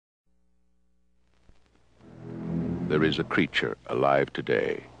there is a creature alive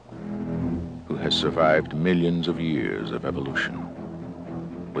today who has survived millions of years of evolution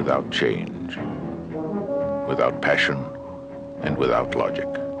without change, without passion, and without logic.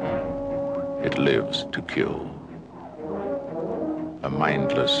 It lives to kill. A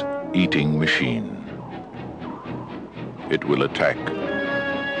mindless eating machine. It will attack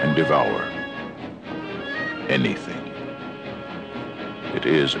and devour anything. It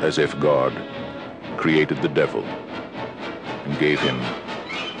is as if God created the devil and gave him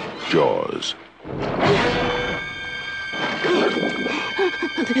jaws.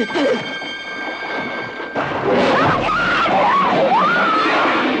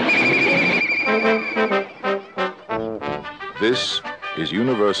 This is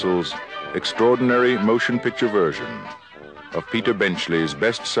Universal's extraordinary motion picture version of Peter Benchley's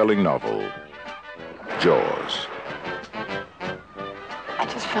best-selling novel, Jaws. I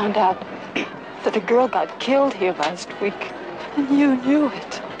just found out that a girl got killed here last week, and you knew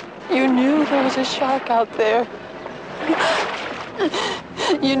it. You knew there was a shark out there.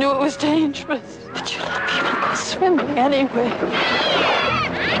 You knew it was dangerous, but you let people go swimming anyway.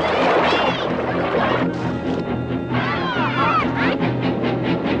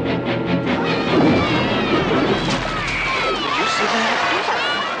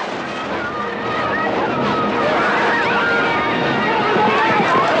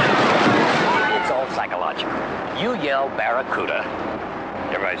 You yell barracuda.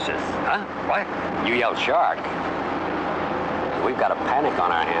 Everybody says, huh? What? You yell shark. We've got a panic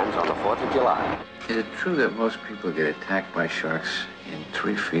on our hands on the 4th of July. Is it true that most people get attacked by sharks in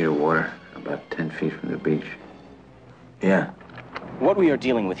 3 feet of water, about 10 feet from the beach? Yeah. What we are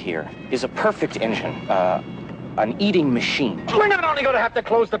dealing with here is a perfect engine, an eating machine. We're not only going to have to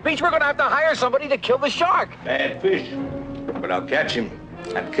close the beach, we're going to have to hire somebody to kill the shark. Bad fish. But I'll catch him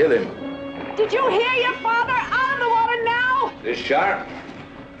and kill him. Did you hear your father? Out of the water now! This shark,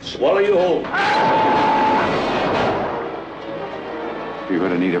 swallow you whole. You're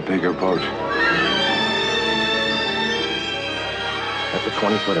gonna need a bigger boat. That's a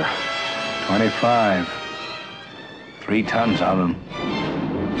 20-footer. 25. 3 tons of them.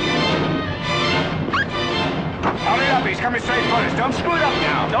 Hurry up, he's coming straight for us. Don't screw it up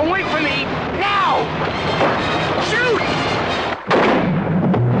now. Don't wait for me. Now! Shoot!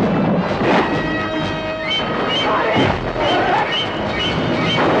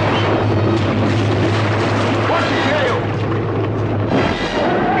 What's the tail?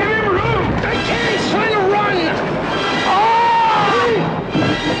 Give him room! I can't! He's trying to run! Oh!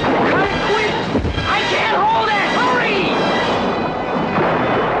 Come quick! I can't hold it! Hurry!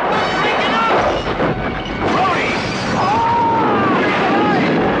 Break it up! Brody!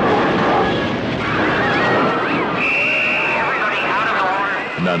 Everybody out of the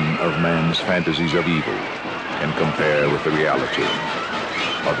water! None of man's fantasies of evil can compare with the reality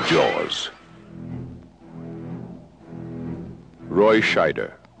of Jaws. Roy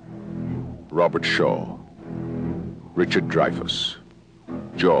Scheider, Robert Shaw, Richard Dreyfuss,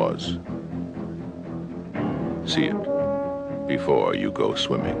 Jaws. See it before you go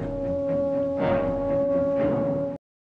swimming.